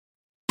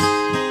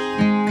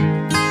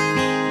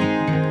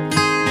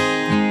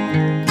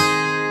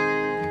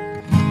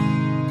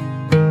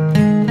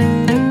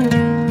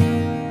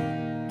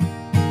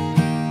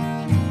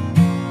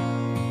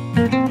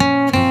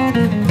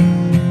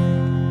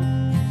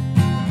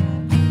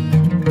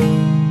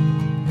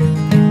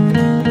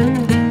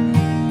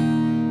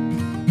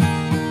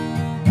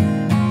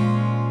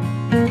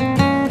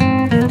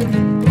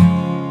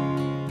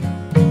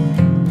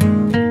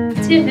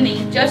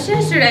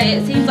yesterday,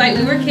 it seems like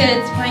we were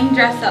kids playing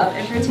dress up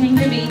and pretending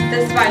to be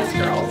the Spice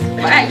Girls.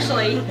 Well,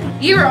 actually,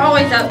 you were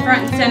always up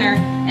front and center,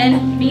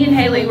 and me and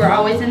Haley were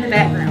always in the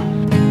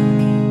background.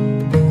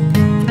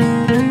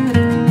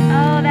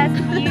 Oh, that's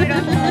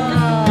beautiful.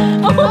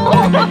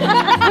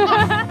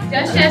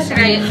 Just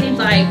yesterday, it seems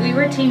like we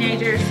were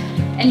teenagers,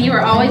 and you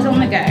were always on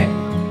the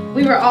go.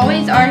 We were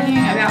always arguing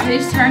about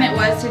whose turn it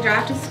was to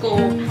drive to school,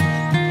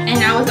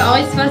 and I was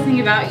always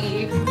fussing about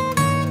you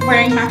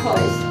wearing my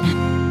clothes.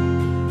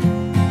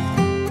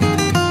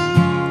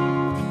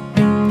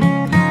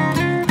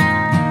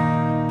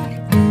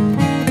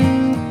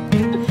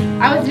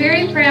 I was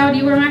very proud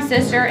you were my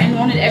sister and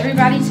wanted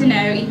everybody to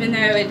know, even though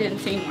it didn't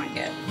seem like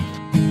it.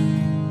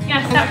 You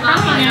gotta stop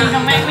crying now.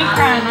 Don't make me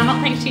cry. And I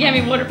don't think she gave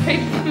me waterproof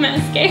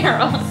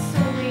mascara.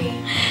 Sweet.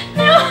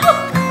 No,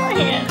 I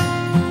can't.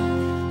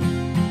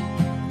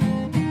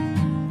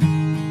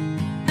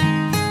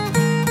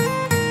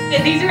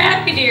 These are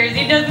happy dears.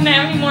 He doesn't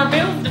have any more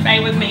bills to pay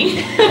with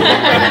me.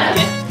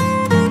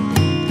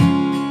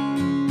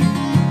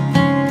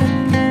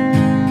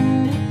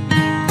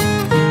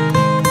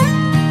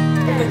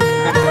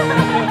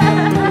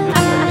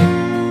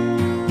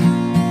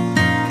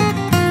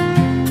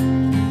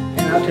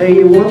 I'll tell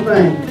you one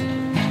thing,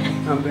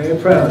 I'm very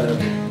proud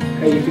of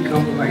how you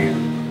become a man.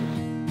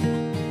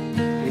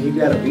 And you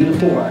got a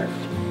beautiful wife.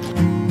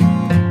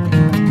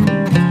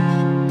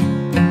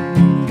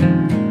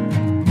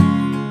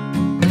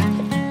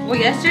 Well,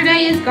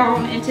 yesterday is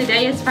gone and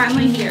today is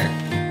finally here.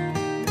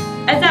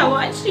 As I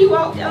watched you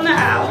walk down the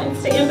aisle and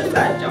stand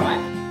beside John,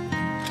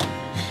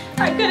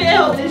 I couldn't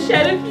help but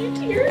shed a few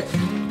tears.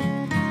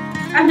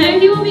 I know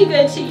he will be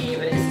good to you,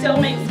 but it still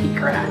makes me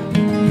cry.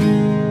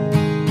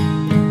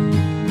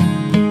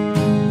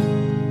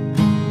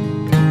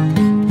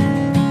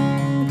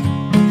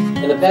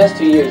 In the past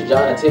 2 years,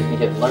 John and Tiffani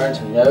have learned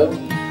to know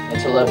and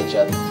to love each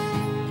other.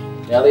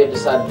 Now they have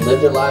decided to live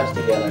their lives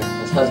together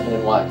as husband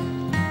and wife.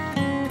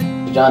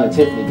 John and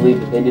Tiffani believe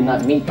that they did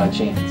not meet by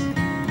chance.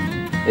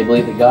 They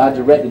believe that God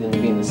directed them to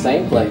be in the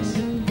same place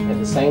at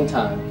the same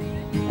time,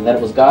 and that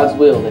it was God's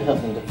will that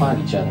helped them to find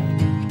each other.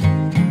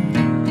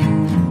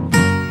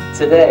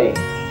 Today,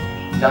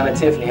 John and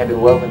Tiffani have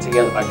been woven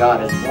together by God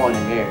as one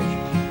in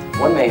marriage.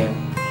 One man,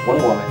 one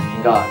woman,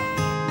 and God.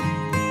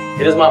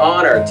 It is my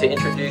honor to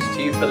introduce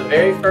to you for the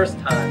very first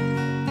time,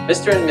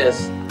 Mr. and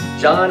Miss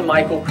John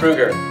Michael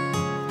Kruger.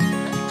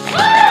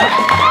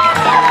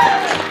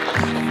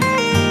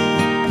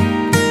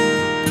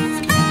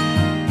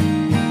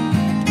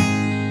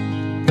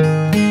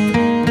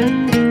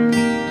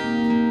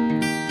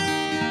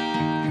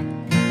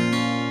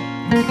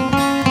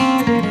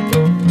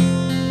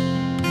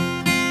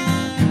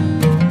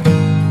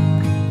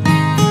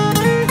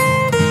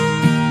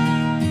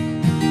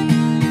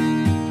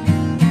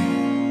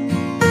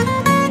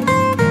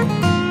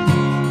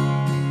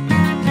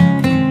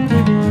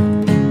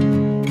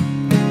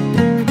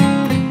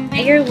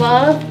 May your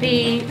love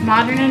be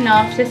modern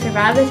enough to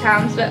survive the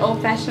times, but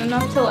old-fashioned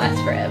enough to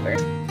last forever.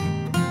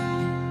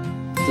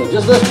 So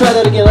just let's try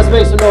that again. Let's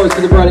make some noise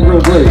for the bride and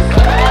groom, please.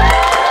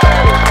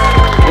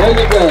 There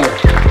you go.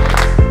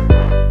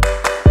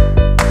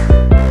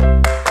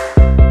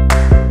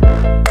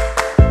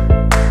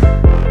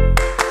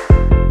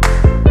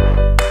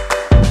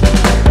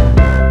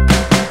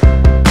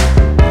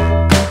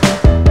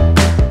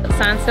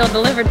 Signed, sealed,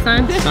 delivered,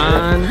 son.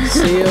 Signed,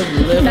 sealed,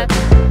 delivered.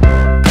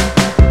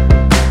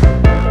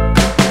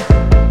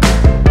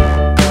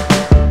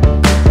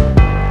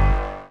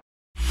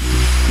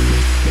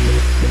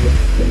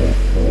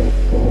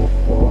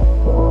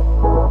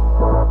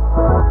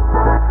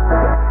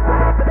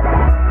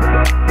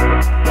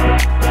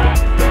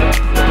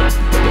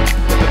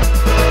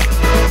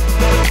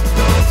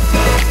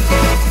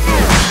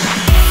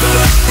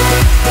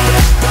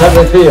 How does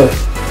it feel?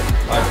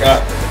 I got